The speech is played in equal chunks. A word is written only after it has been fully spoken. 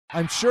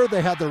I'm sure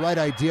they had the right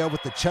idea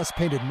with the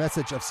chest-painted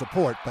message of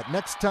support, but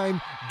next time,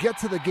 get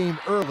to the game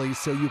early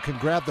so you can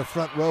grab the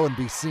front row and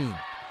be seen.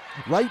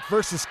 Wright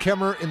versus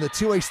Kemmerer in the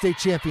 2A state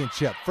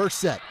championship. First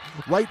set,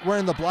 Wright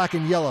wearing the black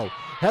and yellow.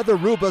 Heather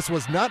Rubas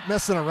was not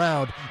messing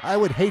around. I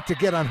would hate to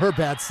get on her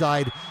bad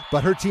side,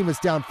 but her team is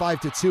down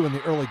 5-2 in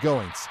the early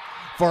goings.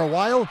 For a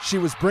while, she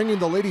was bringing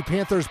the Lady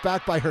Panthers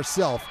back by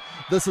herself.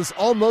 This is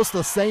almost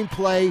the same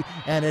play,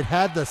 and it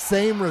had the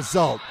same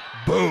result.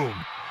 Boom!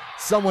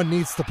 Someone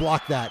needs to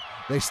block that.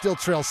 They still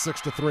trail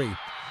 6-3.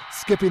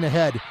 Skipping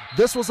ahead,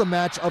 this was a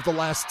match of the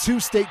last two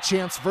state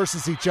champs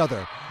versus each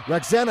other.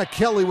 Roxana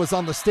Kelly was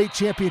on the state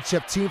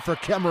championship team for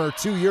Kemmerer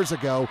 2 years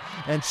ago,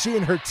 and she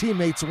and her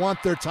teammates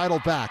want their title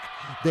back.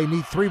 They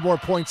need 3 more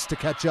points to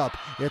catch up.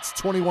 It's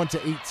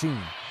 21-18.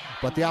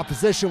 But the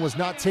opposition was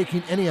not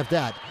taking any of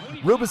that.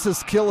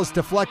 Rubas's kill is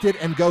deflected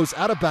and goes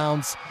out of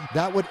bounds.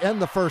 That would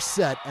end the first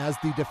set as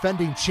the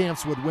defending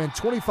champs would win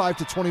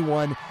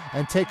 25-21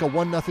 and take a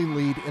 1-0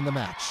 lead in the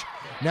match.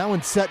 Now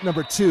in set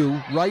number 2,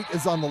 Wright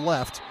is on the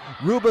left.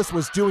 Rubas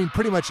was doing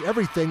pretty much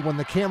everything when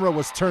the camera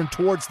was turned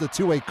towards the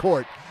 2A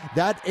court.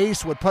 That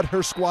ace would put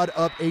her squad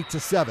up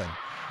 8-7.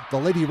 The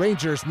Lady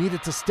Rangers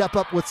needed to step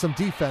up with some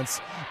defense.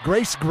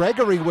 Grace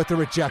Gregory with the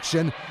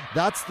rejection.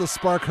 That's the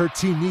spark her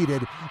team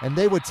needed, and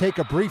they would take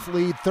a brief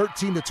lead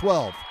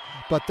 13-12.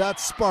 But that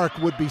spark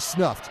would be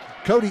snuffed.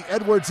 Cody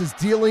Edwards is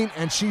dealing,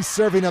 and she's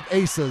serving up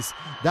aces.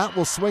 That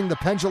will swing the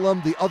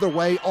pendulum the other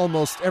way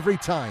almost every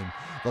time.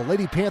 The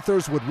Lady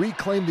Panthers would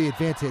reclaim the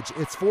advantage.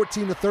 It's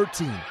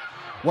 14-13.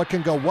 What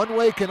can go one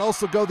way can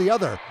also go the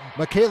other.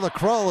 Michaela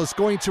Krall is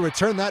going to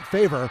return that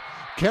favor.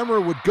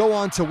 Kemmerer would go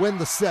on to win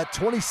the set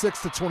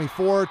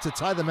 26-24 to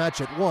tie the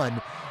match at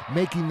 1,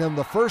 making them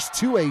the first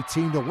 2A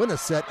team to win a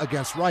set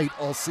against Wright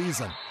all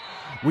season.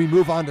 We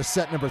move on to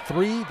set number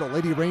 3. The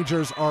Lady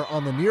Rangers are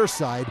on the near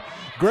side.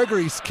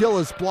 Gregory's kill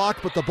is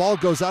blocked, but the ball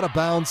goes out of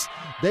bounds.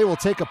 They will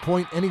take a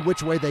point any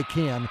which way they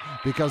can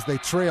because they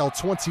trail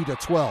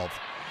 20-12.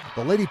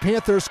 The Lady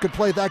Panthers could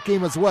play that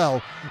game as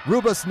well.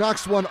 Rubas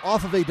knocks one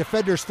off of a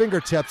defender's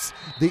fingertips.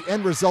 The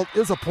end result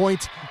is a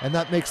point, and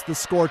that makes the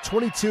score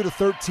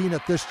 22-13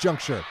 at this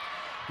juncture.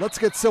 Let's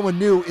get someone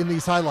new in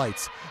these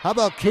highlights. How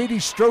about Katie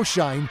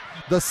Stroshine?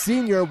 The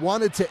senior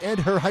wanted to end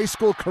her high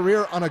school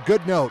career on a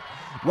good note.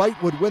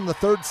 Wright would win the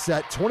third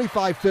set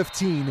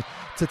 25-15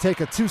 to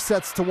take a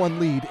 2-1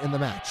 lead in the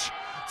match.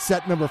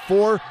 Set number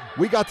 4,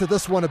 we got to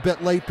this one a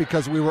bit late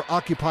because we were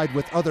occupied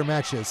with other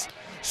matches.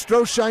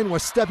 Stroshine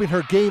was stepping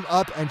her game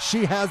up, and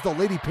she has the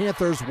Lady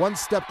Panthers one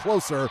step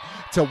closer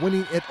to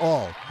winning it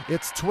all.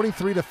 It's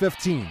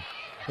 23-15.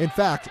 In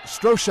fact,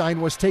 Stroshine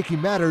was taking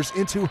matters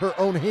into her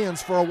own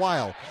hands for a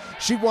while.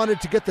 She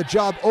wanted to get the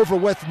job over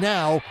with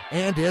now,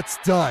 and it's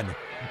done.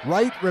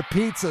 Wright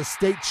repeats as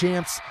state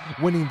champs,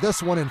 winning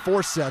this one in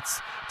 4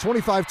 sets,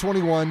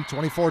 25-21,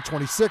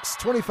 24-26,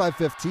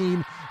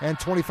 25-15, and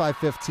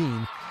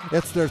 25-15.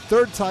 It's their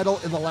third title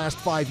in the last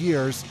 5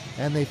 years,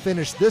 and they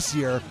finished this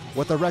year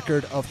with a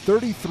record of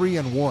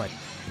 33-1.